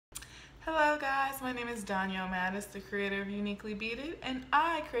Hello guys, my name is Danielle Mattis, the creator of Uniquely Beaded, and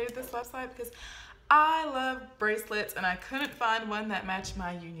I created this website because I love bracelets and I couldn't find one that matched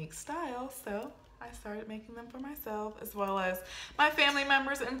my unique style, so I started making them for myself as well as my family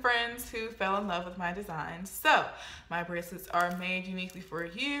members and friends who fell in love with my designs. So my bracelets are made uniquely for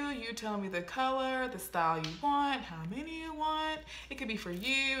you. You tell me the color, the style you want, how many you want. It could be for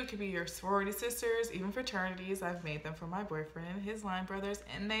you, it could be your sorority sisters, even fraternities. I've made them for my boyfriend and his line brothers,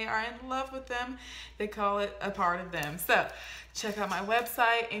 and they are in love with them. They call it a part of them. So check out my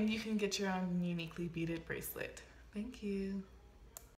website and you can get your own uniquely beaded bracelet. Thank you.